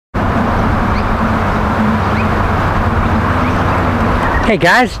Hey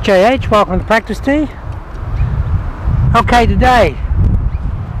guys, JH, welcome to Practice Tee. Okay, today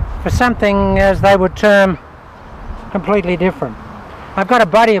for something as they would term completely different. I've got a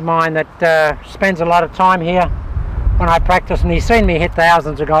buddy of mine that spends a lot of time here when I practice, and he's seen me hit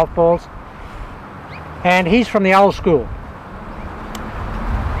thousands of golf balls, and he's from the old school.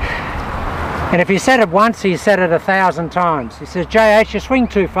 And if he said it once, he said it 1,000 times. He says, JH, you swing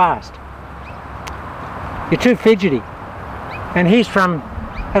too fast. You're too fidgety. And he's from,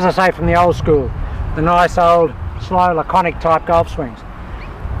 as I say, from the old school, the nice old slow laconic type golf swings.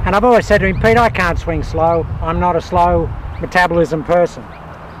 And I've always said to him, Pete, I can't swing slow. I'm not a slow metabolism person.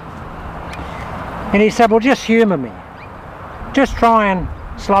 And he said, well, just humour me. Just try and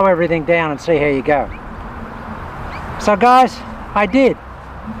slow everything down and see how you go. So guys, I did.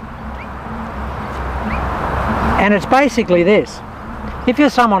 And it's basically this. If you're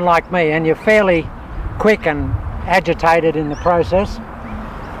someone like me and you're fairly quick and agitated in the process,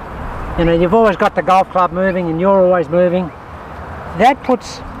 you know, you've always got the golf club moving and you're always moving, that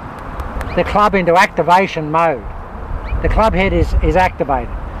puts the club into activation mode. The club head is activated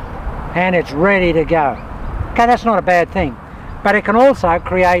and it's ready to go. Okay, that's not a bad thing, but it can also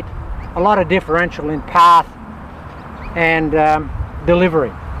create a lot of differential in path and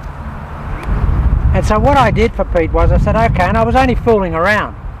delivery. And so what I did for Pete was I said, okay, and I was only fooling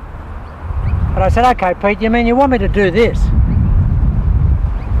around, but I said, okay, Pete, you mean you want me to do this?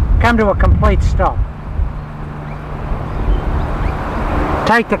 Come to a complete stop.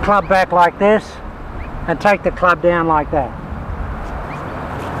 Take the club back like this and take the club down like that.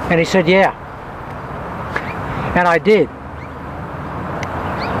 And he said, yeah. And I did.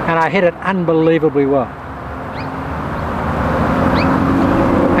 And I hit it unbelievably well.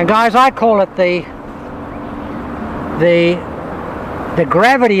 And guys, I call it the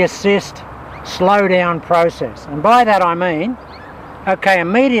gravity assist slow down process. And by that I mean, okay,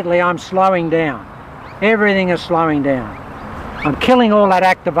 immediately I'm slowing down. Everything is slowing down. I'm killing all that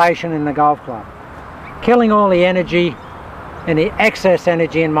activation in the golf club. Killing all the energy and the excess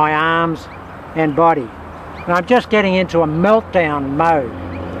energy in my arms and body. And I'm just getting into a meltdown mode.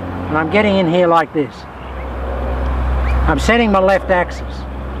 And I'm getting in here like this. I'm setting my left axis.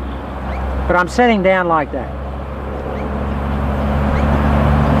 But I'm setting down like that.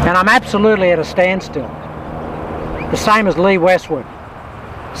 And I'm absolutely at a standstill. The same as Lee Westwood,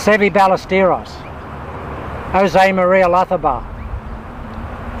 Seve Ballesteros, Jose Maria Lothar.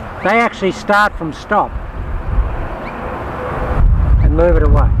 They actually start from stop and move it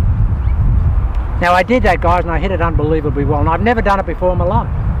away. Now I did that, guys, and I hit it unbelievably well, and I've never done it before in my life.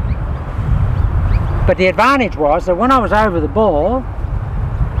 But the advantage was that when I was over the ball,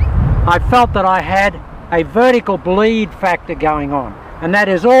 I felt that I had a vertical bleed factor going on. And that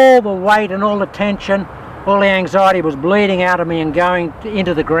is all the weight and all the tension, all the anxiety was bleeding out of me and going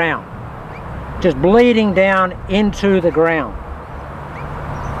into the ground. Just bleeding down into the ground.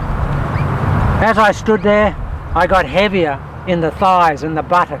 As I stood there, I got heavier in the thighs and the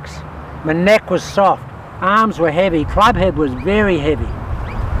buttocks. My neck was soft, arms were heavy, club head was very heavy.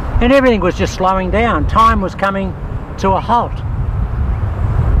 And everything was just slowing down. Time was coming to a halt.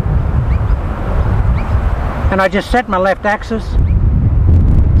 And I just set my left axis,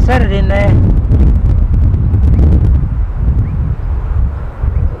 set it in there,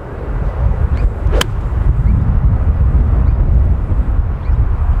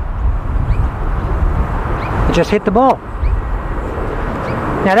 and just hit the ball.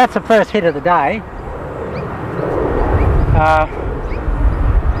 Now that's the first hit of the day.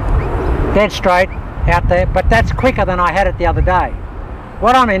 Dead straight out there, but that's quicker than I had it the other day.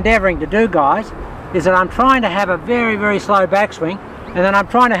 What I'm endeavouring to do, guys, is that I'm trying to have a very, very slow backswing, and then I'm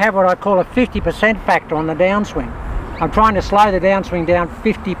trying to have what I call a 50% factor on the downswing. I'm trying to slow the downswing down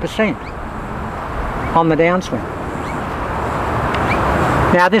 50% on the downswing.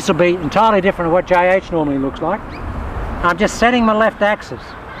 Now this will be entirely different to what JH normally looks like. I'm just setting my left axis,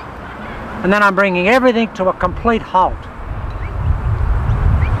 and then I'm bringing everything to a complete halt.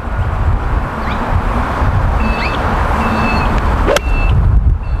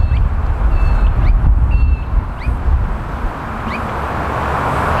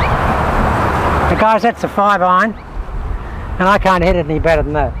 Guys, that's a 5-iron, and I can't hit it any better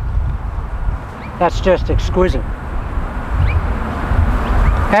than that. That's just exquisite.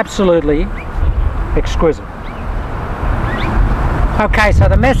 Absolutely exquisite. Okay, so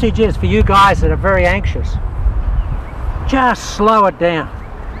the message is for you guys that are very anxious, just slow it down.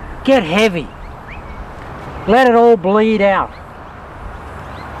 Get heavy. Let it all bleed out.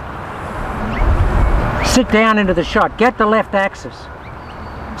 Sit down into the shot. Get the left axis.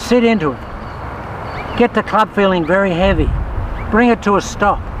 Sit into it. Get the club feeling very heavy. Bring it to a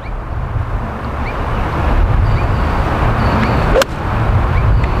stop.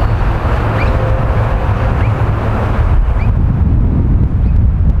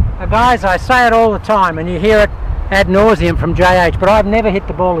 Now guys, I say it all the time and you hear it ad nauseum from JH, but I've never hit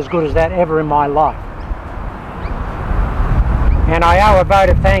the ball as good as that ever in my life. And I owe a vote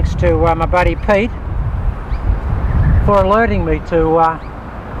of thanks to my buddy Pete for alerting me to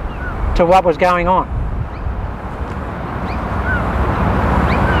what was going on.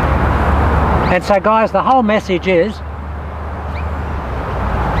 And so guys, the whole message is,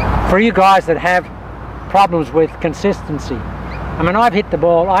 for you guys that have problems with consistency, I mean, I've hit the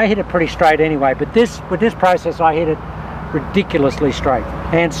ball, I hit it pretty straight anyway, but with this process I hit it ridiculously straight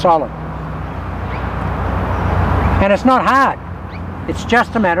and solid. And it's not hard, it's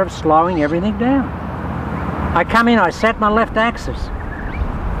just a matter of slowing everything down. I come in, I set my left axis,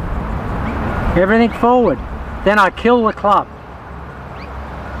 everything forward, then I kill the club.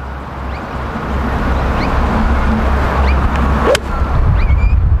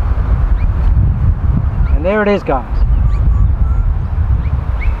 And there it is, guys.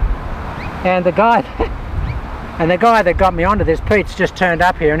 And the guy that got me onto this, Pete's just turned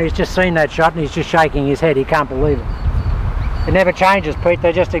up here and he's just seen that shot and he's just shaking his head. He can't believe it. It never changes, Pete.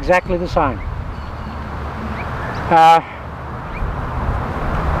 They're just exactly the same.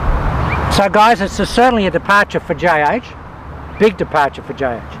 So guys, it's certainly a departure for JH. Big departure for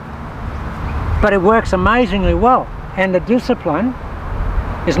JH. But it works amazingly well. And the discipline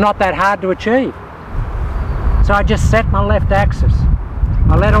is not that hard to achieve. So I just set my left axis.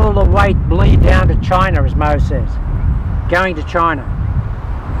 I let all the weight bleed down to China, as Mo says. Going to China.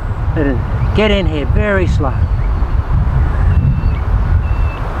 Get in here very slow.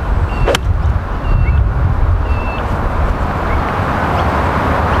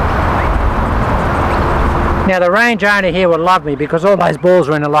 Now the range owner here would love me because all those balls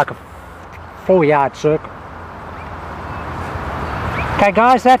are in like a 4-yard circle. Okay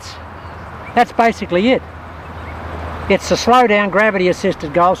guys, that's basically it. It's a slow down gravity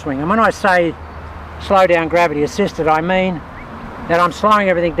assisted golf swing, and when I say slow down gravity assisted, I mean that I'm slowing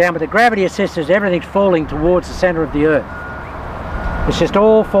everything down, but the gravity assisted is everything's falling towards the centre of the earth. It's just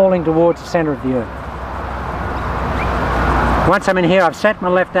all falling towards the centre of the earth. Once I'm in here, I've set my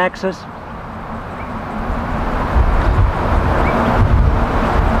left axis.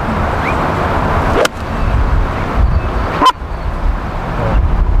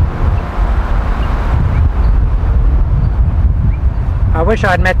 I wish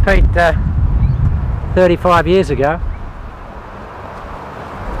I'd met Pete 35 years ago.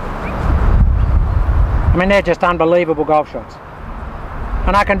 I mean, they're just unbelievable golf shots.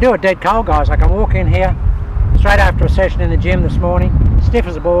 And I can do it dead cold, guys. I can walk in here straight after a session in the gym this morning, stiff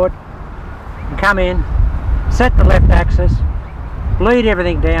as a board, and come in, set the left axis, bleed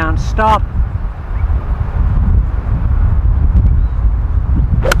everything down, stop,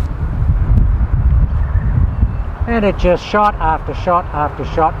 and it just shot after shot after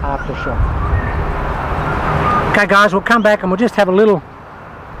shot after shot. Okay guys, we'll come back and we'll just have a little,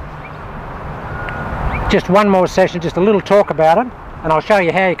 just one more session, just a little talk about it, and I'll show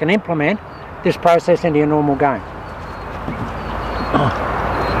you how you can implement this process into your normal game.